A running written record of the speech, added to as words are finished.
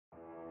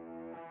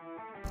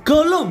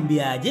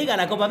Colombia llega a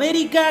la Copa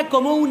América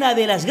como una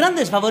de las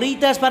grandes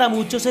favoritas para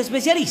muchos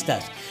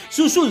especialistas.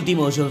 Sus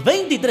últimos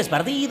 23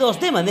 partidos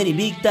de manera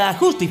invicta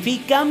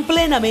justifican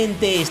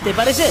plenamente este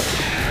parecer.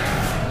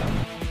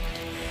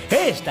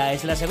 Esta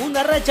es la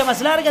segunda racha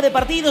más larga de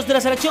partidos de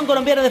la selección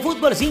colombiana de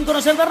fútbol sin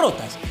conocer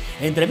derrotas.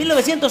 Entre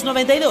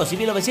 1992 y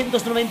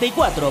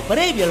 1994,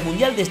 previo al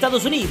Mundial de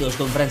Estados Unidos,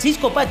 con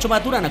Francisco Pacho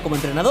Maturana como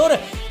entrenador,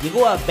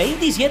 llegó a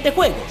 27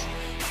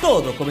 juegos.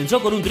 Todo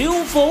comenzó con un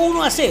triunfo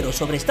 1-0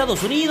 sobre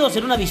Estados Unidos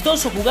en un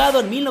amistoso jugado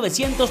en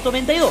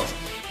 1992,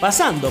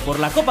 pasando por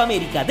la Copa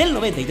América del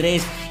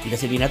 93 y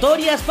las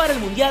eliminatorias para el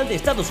Mundial de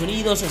Estados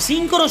Unidos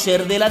sin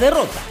conocer de la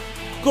derrota.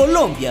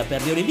 Colombia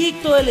perdió el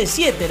invicto el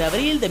 7 de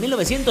abril de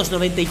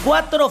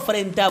 1994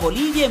 frente a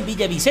Bolivia en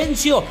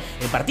Villavicencio,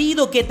 el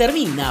partido que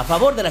termina a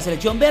favor de la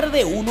selección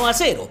verde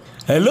 1-0.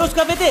 Los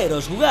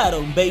cafeteros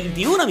jugaron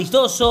 21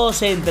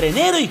 amistosos entre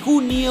enero y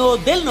junio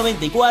del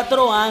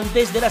 94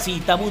 antes de la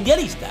cita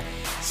mundialista.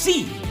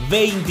 Sí,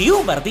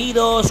 21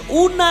 partidos,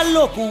 una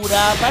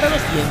locura para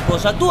los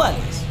tiempos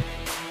actuales.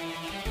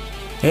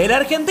 El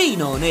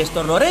argentino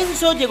Néstor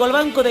Lorenzo llegó al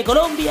banco de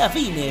Colombia a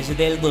fines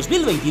del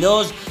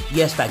 2022 y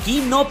hasta aquí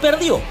no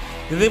perdió.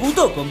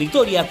 Debutó con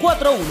victoria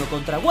 4-1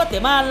 contra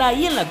Guatemala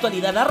y en la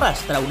actualidad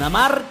arrastra una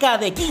marca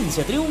de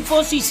 15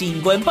 triunfos y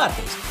 5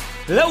 empates.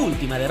 La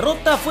última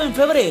derrota fue en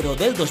febrero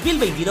del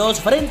 2022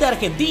 frente a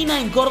Argentina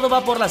en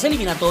Córdoba por las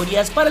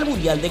eliminatorias para el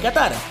Mundial de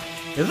Qatar.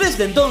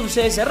 Desde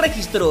entonces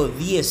registró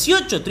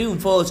 18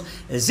 triunfos,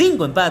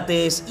 5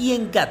 empates y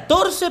en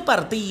 14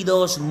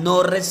 partidos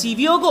no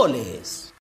recibió goles.